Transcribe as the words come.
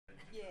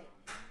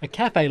A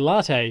cafe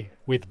latte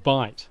with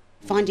bite.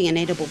 Finding an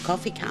edible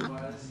coffee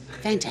cup,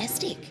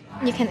 fantastic.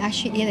 You can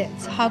actually eat it.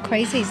 How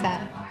crazy is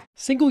that?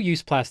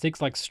 Single-use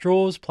plastics like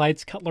straws,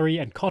 plates, cutlery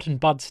and cotton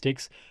bud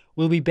sticks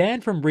will be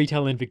banned from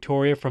retail in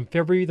Victoria from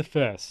February the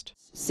 1st.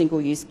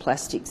 Single-use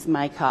plastics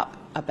make up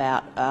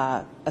about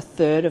a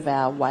third of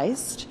our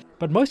waste.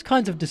 But most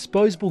kinds of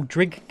disposable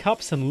drink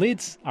cups and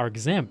lids are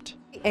exempt.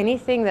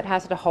 Anything that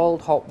has to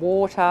hold hot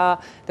water,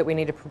 that we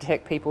need to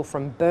protect people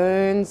from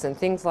burns and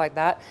things like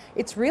that,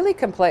 it's really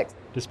complex.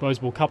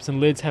 Disposable cups and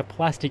lids have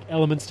plastic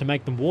elements to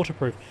make them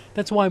waterproof.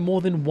 That's why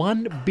more than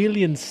 1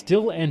 billion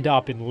still end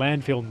up in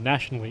landfill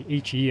nationally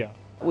each year.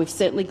 We've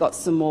certainly got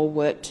some more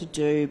work to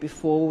do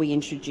before we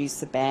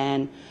introduce a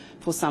ban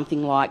for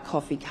something like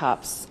coffee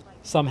cups.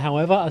 Some,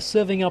 however, are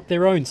serving up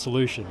their own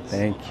solutions.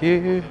 Thank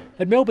you.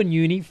 At Melbourne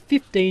Uni,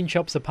 15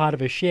 shops are part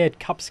of a shared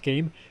cup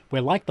scheme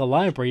where, like the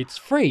library, it's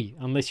free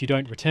unless you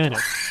don't return it.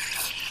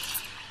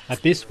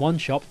 At this one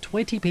shop,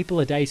 20 people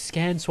a day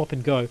scan, swap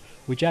and go,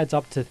 which adds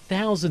up to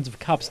thousands of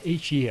cups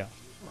each year.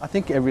 I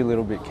think every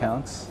little bit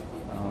counts.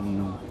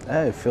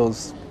 It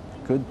feels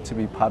good to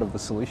be part of the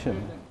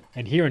solution.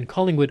 And here in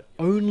Collingwood,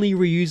 only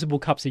reusable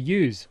cups are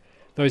used.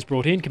 Those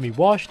brought in can be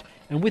washed,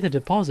 and with a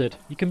deposit,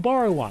 you can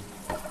borrow one.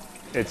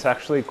 It's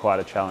actually quite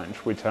a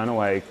challenge. We turn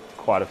away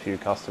quite a few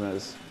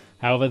customers.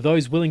 However,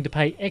 those willing to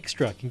pay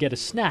extra can get a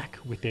snack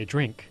with their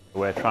drink.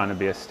 We're trying to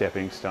be a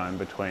stepping stone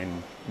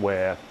between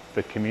where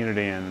the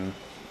community in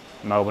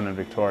Melbourne and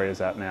Victoria is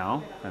at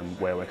now and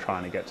where we're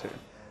trying to get to.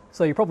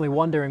 So you're probably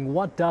wondering,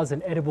 what does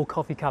an edible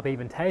coffee cup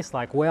even taste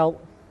like? Well,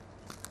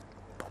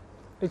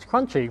 it's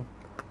crunchy,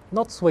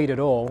 not sweet at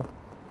all,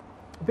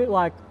 a bit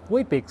like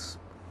Weet-Bix.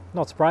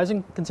 Not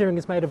surprising, considering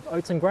it's made of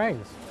oats and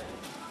grains.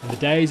 And the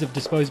days of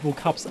disposable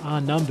cups are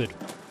numbered.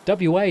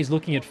 WA is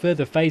looking at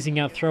further phasing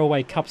out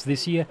throwaway cups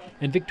this year,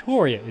 and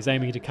Victoria is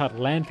aiming to cut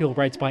landfill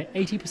rates by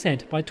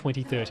 80% by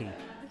 2030.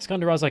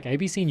 Skandar Razak,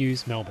 ABC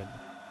News, Melbourne.